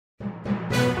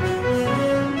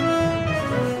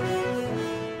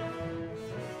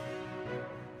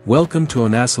Welcome to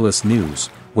Onasilus News,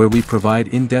 where we provide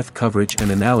in-depth coverage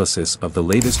and analysis of the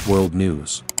latest world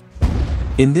news.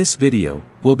 In this video,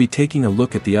 we'll be taking a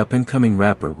look at the up-and-coming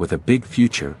rapper with a big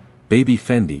future. Baby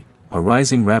Fendi, a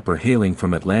rising rapper hailing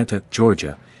from Atlanta,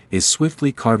 Georgia, is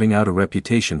swiftly carving out a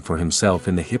reputation for himself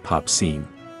in the hip-hop scene.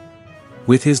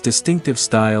 With his distinctive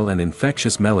style and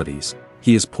infectious melodies,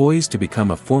 he is poised to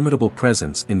become a formidable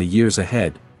presence in the years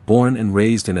ahead. Born and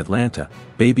raised in Atlanta,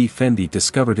 Baby Fendi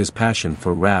discovered his passion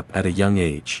for rap at a young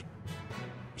age.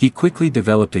 He quickly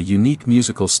developed a unique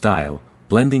musical style,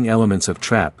 blending elements of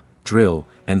trap, drill,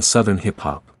 and southern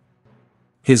hip-hop.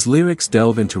 His lyrics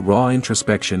delve into raw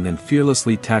introspection and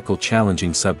fearlessly tackle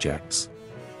challenging subjects.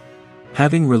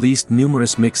 Having released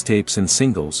numerous mixtapes and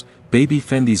singles, Baby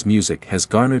Fendi's music has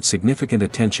garnered significant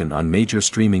attention on major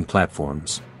streaming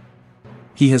platforms.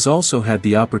 He has also had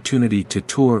the opportunity to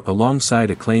tour alongside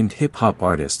acclaimed hip-hop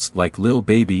artists like Lil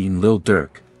Baby and Lil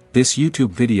Durk. This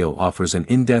YouTube video offers an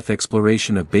in-depth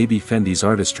exploration of Baby Fendi's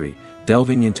artistry,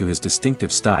 delving into his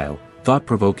distinctive style,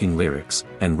 thought-provoking lyrics,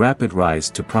 and rapid rise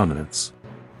to prominence.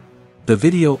 The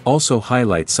video also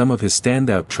highlights some of his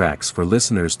standout tracks for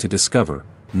listeners to discover.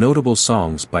 Notable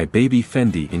songs by Baby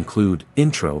Fendi include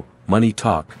Intro, Money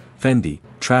Talk, Fendi,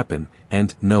 Trappin',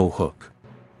 and No Hook.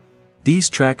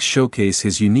 These tracks showcase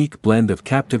his unique blend of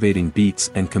captivating beats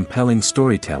and compelling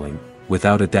storytelling,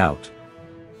 without a doubt.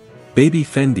 Baby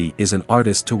Fendi is an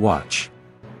artist to watch.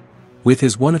 With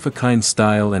his one-of-a-kind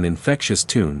style and infectious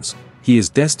tunes, he is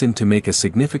destined to make a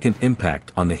significant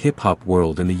impact on the hip-hop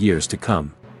world in the years to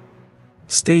come.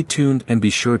 Stay tuned and be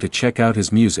sure to check out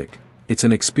his music. It's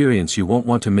an experience you won't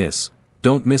want to miss.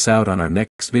 Don't miss out on our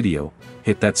next video.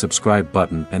 Hit that subscribe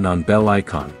button and on bell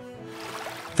icon.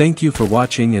 Thank you for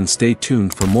watching and stay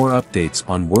tuned for more updates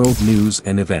on world news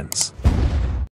and events.